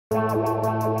Here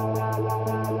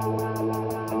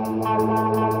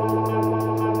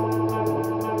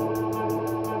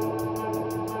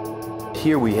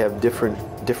we have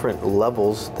different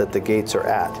levels that the gates are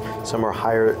at. Some are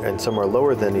higher and some are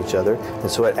lower than each other, and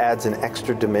so it adds an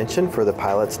extra dimension for the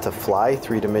pilots to fly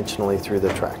three-dimensionally through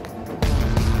the track.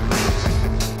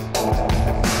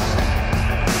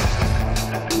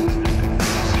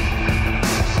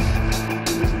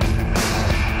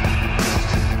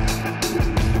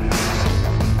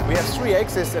 We have three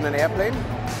axes in an airplane.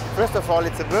 First of all,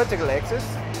 it's a vertical axis,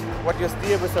 what you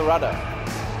steer with the rudder,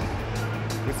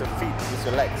 with your feet, with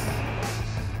your legs.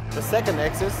 The second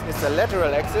axis is the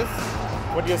lateral axis,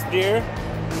 what you steer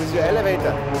with your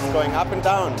elevator. It's going up and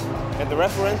down. And the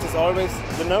reference is always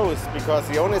the nose, because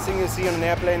the only thing you see on an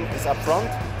airplane is up front,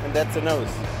 and that's the nose.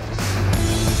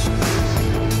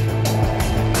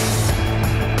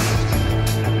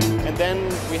 And then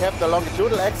we have the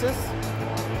longitudinal axis,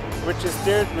 which is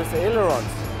steered with the ailerons.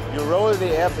 You roll the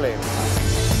airplane.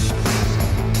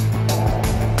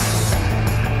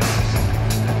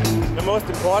 The most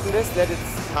important is that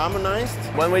it's harmonized.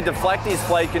 When we deflect these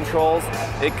flight controls,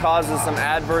 it causes some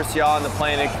adverse yaw in the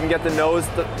plane. It can get the nose,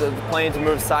 the plane to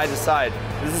move side to side.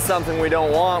 This is something we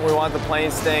don't want. We want the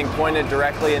plane staying pointed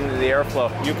directly into the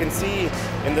airflow. You can see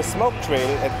in the smoke trail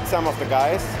at some of the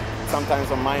guys,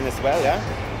 sometimes on mine as well, yeah,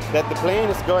 that the plane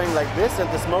is going like this and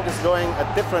the smoke is going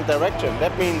a different direction.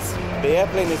 That means the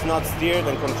airplane is not steered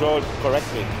and controlled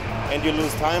correctly. And you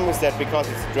lose time with that because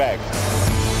it's drag.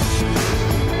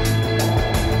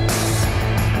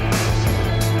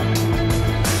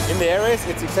 In the air race,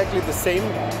 it's exactly the same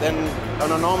than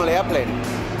on a normal airplane.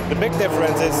 The big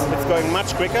difference is it's going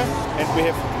much quicker and we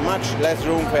have much less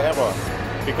room for error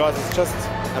because it's just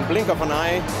a blink of an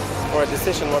eye for a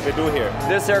decision what we do here.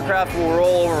 This aircraft will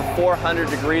roll over 400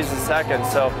 degrees a second,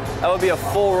 so that would be a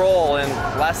full roll in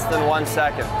less than 1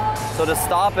 second. So to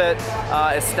stop it,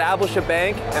 establish a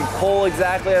bank and pull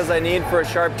exactly as I need for a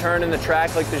sharp turn in the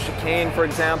track, like the chicane, for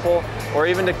example, or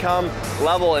even to come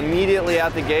level immediately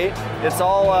at the gate. It's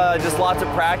all just lots of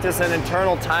practice and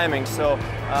internal timing. So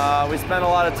we spend a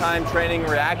lot of time training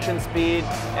reaction speed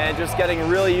and just getting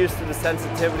really used to the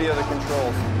sensitivity of the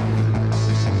controls.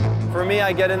 For me,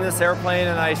 I get in this airplane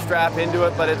and I strap into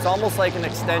it, but it's almost like an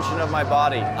extension of my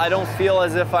body. I don't feel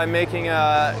as if I'm making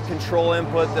a control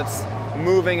input that's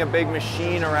moving a big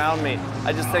machine around me.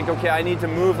 I just think, okay, I need to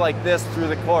move like this through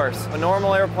the course. A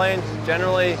normal airplane,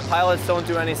 generally, pilots don't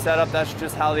do any setup. That's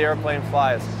just how the airplane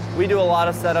flies. We do a lot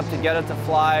of setup to get it to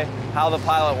fly how the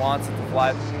pilot wants it to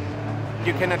fly.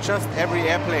 You can adjust every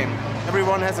airplane.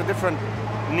 Everyone has a different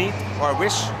need or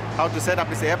wish how to set up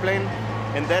this airplane.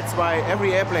 And that's why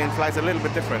every airplane flies a little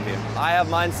bit different here. I have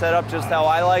mine set up just how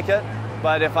I like it,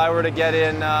 but if I were to get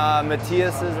in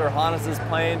Matthias's or Hannes's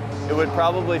plane, it would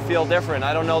probably feel different.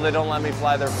 I don't know, they don't let me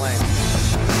fly their plane.